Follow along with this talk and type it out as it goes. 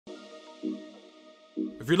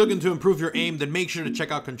If you're looking to improve your aim, then make sure to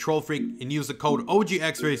check out Control Freak and use the code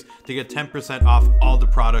OGXRAYZ to get 10% off all the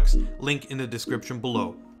products. Link in the description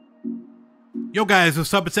below. Yo guys,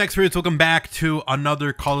 what's up? It's XRAYZ. Welcome back to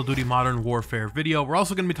another Call of Duty Modern Warfare video. We're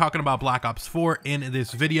also going to be talking about Black Ops 4 in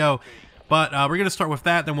this video. But we're going to start with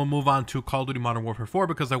that, then we'll move on to Call of Duty Modern Warfare 4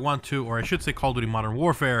 because I want to, or I should say Call of Duty Modern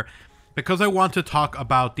Warfare, because I want to talk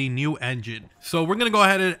about the new engine. So we're going to go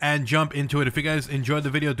ahead and jump into it. If you guys enjoyed the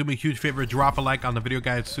video, do me a huge favor, drop a like on the video,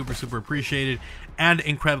 guys. Super appreciated and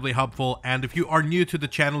incredibly helpful. And if you are new to the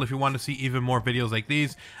channel, if you want to see even more videos like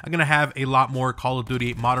these, I'm going to have a lot more Call of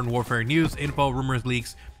Duty Modern Warfare news, info, rumors,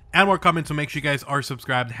 leaks, and more coming, so make sure you guys are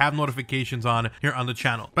subscribed, have notifications on here on the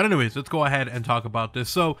channel. But anyways, let's go ahead and talk about this.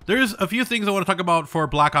 So there's a few things I want to talk about for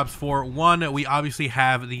Black Ops 4. One, we obviously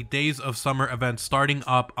have the Days of Summer event starting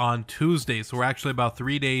up on Tuesday. So we're actually about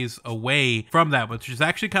 3 days away from that, which is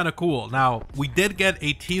actually kind of cool. Now, we did get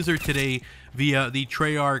a teaser today via the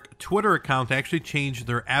Treyarch Twitter account. They actually changed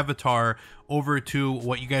their avatar over to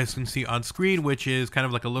what you guys can see on screen, which is kind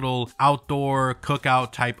of like a little outdoor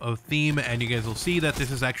cookout type of theme, and you guys will see that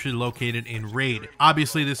this is actually located in Raid.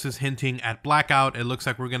 Obviously, this is hinting at Blackout. It looks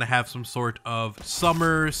like we're gonna have some sort of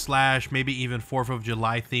summer / maybe even 4th of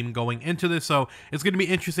July theme going into this, so it's gonna be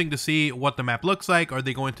interesting to see what the map looks like. Are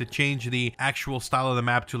they going to change the actual style of the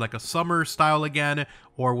map to like a summer style again,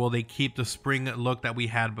 or will they keep the spring look that we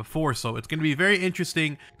had before? So it's going to be very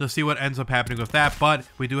interesting to see what ends up happening with that. But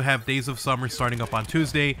we do have Days of Summer starting up on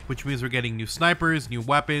Tuesday, which means we're getting new snipers, new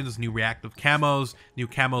weapons, new reactive camos, new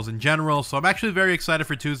camos in general. So I'm actually very excited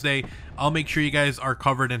for Tuesday. I'll make sure you guys are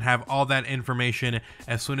covered and have all that information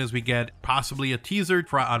as soon as we get possibly a teaser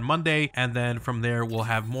on Monday, and then from there we'll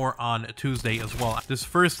have more on Tuesday as well. This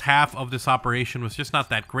first half of this operation was just not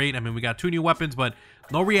that great. I mean, we got 2 new weapons, but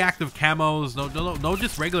no reactive camos, no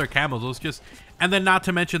just regular camos. Those just, and then not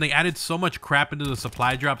to mention they added so much crap into the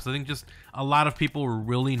supply drops. I think just a lot of people were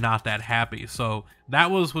really not that happy. So that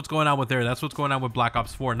was what's going on with there. That's what's going on with Black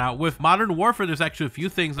Ops 4. Now with Modern Warfare, there's actually a few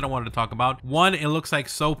things that I wanted to talk about. One, it looks like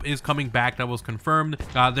Soap is coming back. That was confirmed.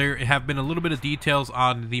 There have been a little bit of details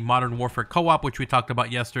on the Modern Warfare co-op, which we talked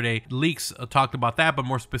about yesterday. Leaks talked about that, but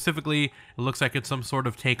more specifically, it looks like it's some sort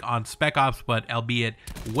of take on Spec Ops, but albeit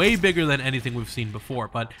way bigger than anything we've seen before.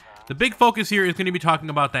 But the big focus here is going to be talking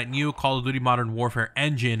about that new Call of Duty Modern Warfare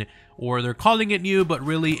engine, or they're calling it new, but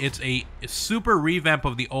really it's a super revamp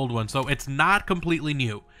of the old one. So it's not completely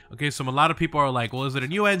new. Okay, so a lot of people are like, well, is it a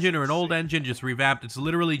new engine or an old engine just revamped? It's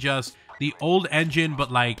literally just the old engine,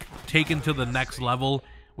 but like taken to the next level,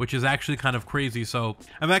 which is actually kind of crazy. So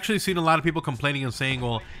I've actually seen a lot of people complaining and saying,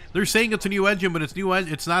 well, they're saying it's a new engine, but it's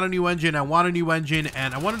not a new engine. I want a new engine.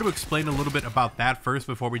 And I wanted to explain a little bit about that first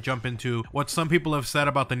before we jump into what some people have said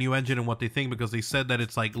about the new engine and what they think, because they said that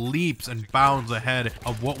it's like leaps and bounds ahead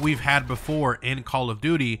of what we've had before in Call of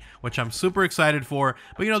Duty, which I'm super excited for.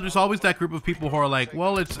 But you know, there's always that group of people who are like,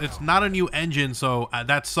 well, it's not a new engine, so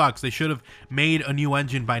that sucks. They should have made a new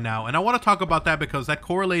engine by now. And I want to talk about that because that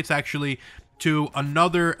correlates actually to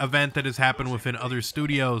another event that has happened within other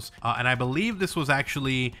studios, and I believe this was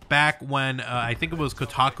actually back when I think it was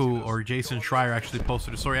Kotaku or Jason Schreier actually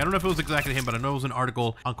posted a story. I don't know if it was exactly him, but I know it was an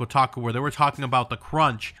article on Kotaku where they were talking about the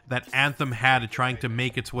crunch that Anthem had trying to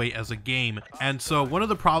make its way as a game. And so one of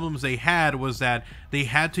the problems they had was that they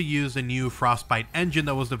had to use a new Frostbite engine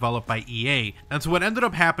that was developed by EA. And so what ended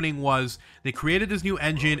up happening was they created this new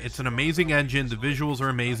engine. It's an amazing engine. The visuals are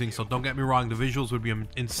amazing, so don't get me wrong, the visuals would be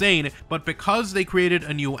insane, but because they created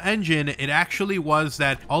a new engine, it actually was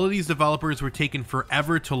that all of these developers were taking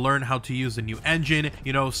forever to learn how to use the new engine.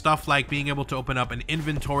 You know, stuff like being able to open up an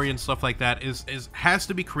inventory and stuff like that has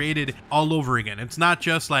to be created all over again. It's not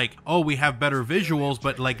just like, oh, we have better visuals,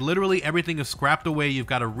 but like literally everything is scrapped away. You've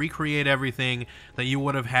got to recreate everything that you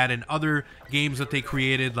would have had in other games that they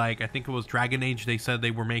created. Like I think it was Dragon Age they said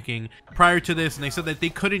they were making prior to this, and they said that they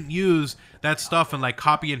couldn't use that stuff and like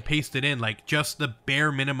copy and paste it in, like just the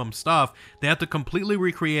bare minimum stuff. They had to completely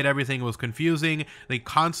recreate everything. It was confusing. They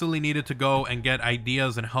constantly needed to go and get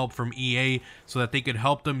ideas and help from EA so that they could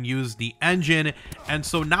help them use the engine. And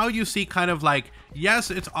so now you see kind of like, yes,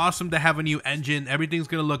 it's awesome to have a new engine. Everything's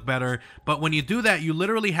going to look better. But when you do that, you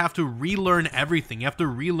literally have to relearn everything. You have to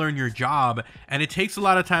relearn your job. And it takes a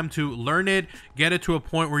lot of time to learn it, get it to a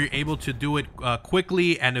point where you're able to do it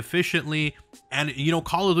quickly and efficiently. And, you know,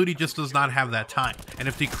 Call of Duty just does not have that time. And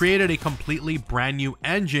if they created a completely brand new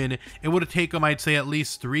engine, it would have taken them, I'd say, at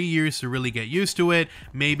least 3 years to really get used to it.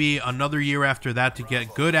 Maybe another year after that to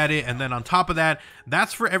get good at it. And then on top of that,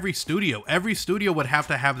 that's for every studio. Every studio would have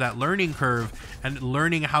to have that learning curve and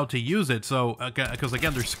learning how to use it. So, because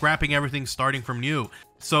again, they're scrapping everything starting from new.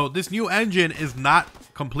 So this new engine is not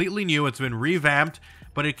completely new. It's been revamped.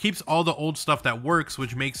 but it keeps all the old stuff that works,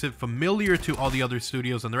 which makes it familiar to all the other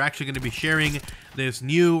studios. And they're actually going to be sharing this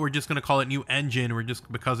new, we're just going to call it new engine,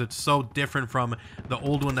 because it's so different from the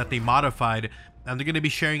old one that they modified, and they're going to be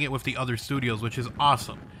sharing it with the other studios, which is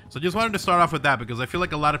awesome. So just wanted to start off with that, because I feel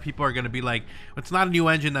like a lot of people are going to be like, it's not a new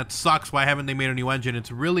engine, that sucks, why haven't they made a new engine?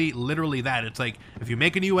 It's really literally that. It's like, if you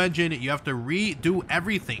make a new engine, you have to redo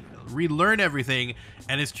everything, relearn everything,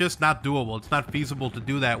 and it's just not doable. It's not feasible to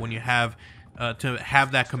do that when you have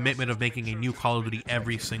that commitment of making a new Call of Duty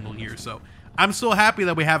every single year. So I'm still happy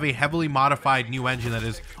that we have a heavily modified new engine that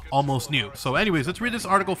is almost new. So anyways, let's read this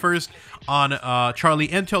article first on Charlie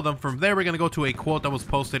Intel. Then from there, we're going to go to a quote that was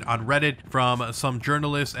posted on Reddit from some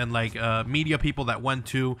journalists and like media people that went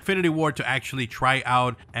to Infinity Ward to actually try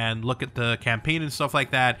out and look at the campaign and stuff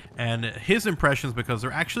like that, and his impressions, because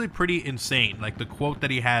they're actually pretty insane. Like the quote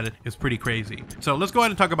that he had is pretty crazy. So let's go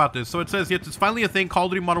ahead and talk about this. So it says, yes, it's finally a thing. Call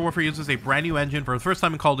of Duty Modern Warfare uses a brand new engine for the first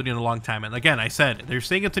time in Call of Duty in a long time. And again, I said, they're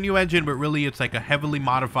saying it's a new engine, but really it's like a heavily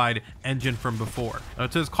modified engine from before. Now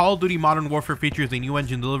it says Call of Duty Modern Warfare features a new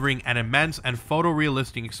engine delivering an immense and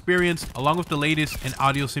photorealistic experience, along with the latest in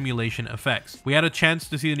audio simulation effects. We had a chance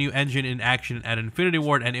to see the new engine in action at Infinity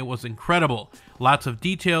Ward, and it was incredible. Lots of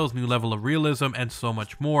details, new level of realism, and so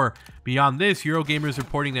much more. Beyond this, Eurogamer is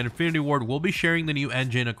reporting that Infinity Ward will be sharing the new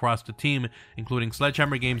engine across the team, including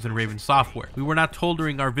Sledgehammer Games and Raven Software. We were not told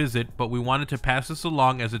during our visit, but we wanted to pass this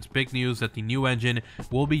along as it's big news that the new engine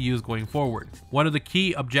will be used going forward. One of the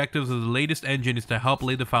key objectives of the latest engine is to help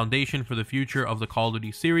lay the foundation for the future of the Call of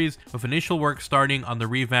Duty series, with initial work starting on the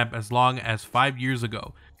revamp as long as 5 years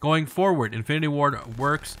ago. Going forward, Infinity Ward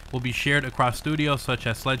works will be shared across studios such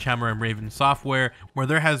as Sledgehammer and Raven Software, where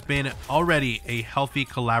there has been already a healthy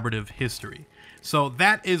collaborative history. So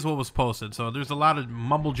that is what was posted. So there's a lot of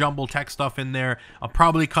mumble jumble tech stuff in there. I'll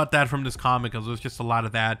probably cut that from this comic because there's just a lot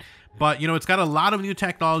of that. But, you know, it's got a lot of new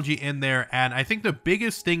technology in there. And I think the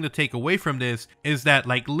biggest thing to take away from this is that,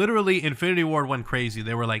 like, literally Infinity Ward went crazy.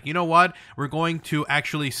 They were like, you know what? We're going to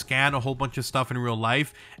actually scan a whole bunch of stuff in real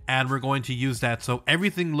life, and we're going to use that. So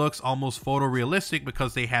everything looks almost photorealistic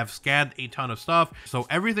because they have scanned a ton of stuff. So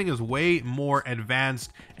everything is way more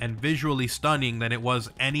advanced and visually stunning than it was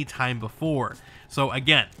any time before. So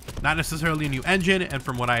again, not necessarily a new engine, and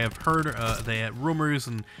from what I have heard, the rumors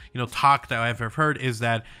and, you know, talk that I have heard is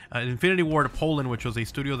that Infinity Ward Poland, which was a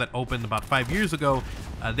studio that opened about 5 years ago,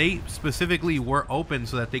 they specifically were open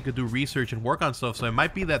so that they could do research and work on stuff. So it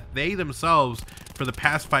might be that they themselves, for the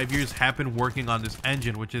past 5 years, have been working on this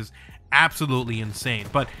engine, which is absolutely insane.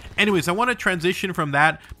 But anyways, I want to transition from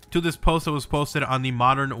that to this post that was posted on the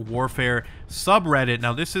Modern Warfare subreddit.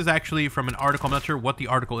 Now, this is actually from an article. I'm not sure what the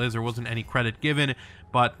article is. There wasn't any credit given,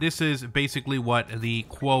 but this is basically what the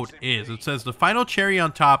quote is. It says, the final cherry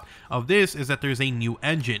on top of this is that there's a new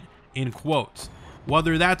engine, in quotes.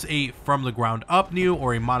 Whether that's a from the ground up new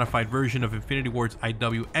or a modified version of Infinity Ward's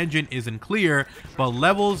IW engine isn't clear, but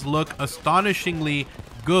levels look astonishingly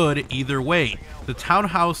good either way. The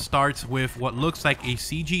townhouse starts with what looks like a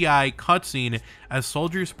CGI cutscene as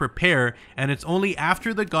soldiers prepare, and it's only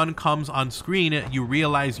after the gun comes on screen you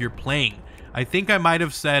realize you're playing. I think I might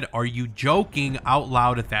have said, "Are you joking?" out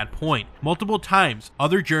loud at that point. Multiple times,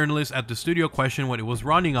 other journalists at the studio questioned what it was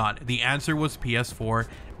running on. The answer was PS4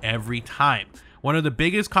 every time. One of the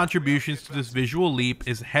biggest contributions to this visual leap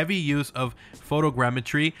is heavy use of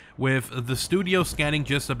photogrammetry, with the studio scanning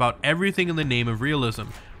just about everything in the name of realism.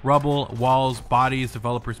 Rubble, walls, bodies,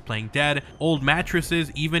 developers playing dead, old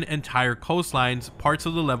mattresses, even entire coastlines. Parts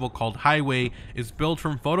of the level called Highway is built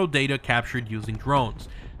from photo data captured using drones.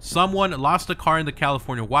 Someone lost a car in the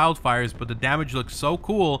California wildfires, but the damage looks so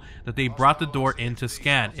cool that they brought the door in to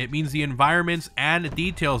scan. It means the environments and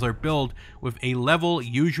details are built with a level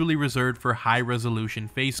usually reserved for high-resolution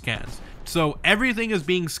face scans. So everything is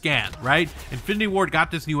being scanned, right? Infinity Ward got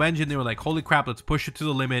this new engine. They were like, holy crap, let's push it to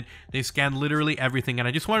the limit. They scanned literally everything. And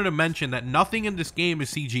I just wanted to mention that nothing in this game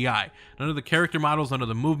is CGI. None of the character models, none of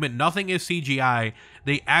the movement, nothing is CGI.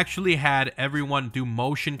 They actually had everyone do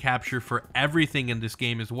motion capture for everything in this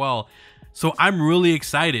game as well. So I'm really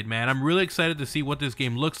excited, man. I'm really excited to see what this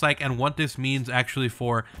game looks like and what this means actually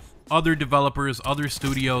for other developers, other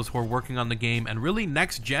studios who are working on the game. And really,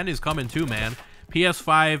 next gen is coming too, man.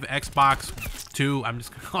 PS5, Xbox 2, I'm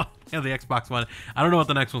just gonna call it the Xbox One. I don't know what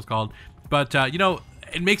the next one's called. But, you know,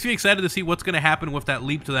 it makes me excited to see what's going to happen with that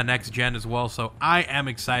leap to the next gen as well. So I am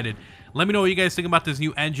excited. Let me know what you guys think about this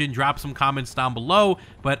new engine. Drop some comments down below.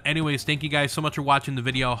 But anyways, thank you guys so much for watching the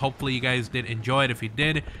video. Hopefully you guys did enjoy it. If you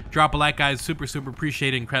did, drop a like, guys. Super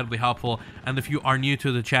appreciate it. Incredibly helpful. And if you are new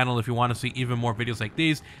to the channel, if you want to see even more videos like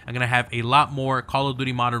these, I'm gonna have a lot more Call of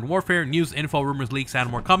Duty Modern Warfare news, info, rumors, leaks, and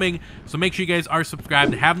more coming. So make sure you guys are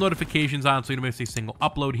subscribed, have notifications on so you don't miss a single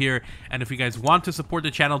upload here. And if you guys want to support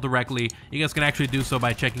the channel directly, you guys can actually do so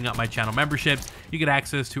by checking out my channel memberships. You get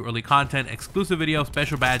access to early content, exclusive videos,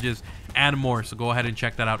 special badges, and more. So go ahead and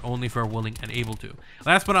check that out, only if you're willing and able to.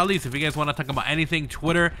 Last but not least, if you guys want to talk about anything,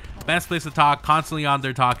 Twitter, best place to talk, constantly on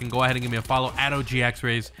there talking. Go ahead and give me a follow at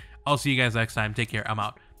OGXRAYZ. I'll see you guys next time. Take care. I'm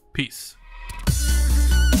out. Peace.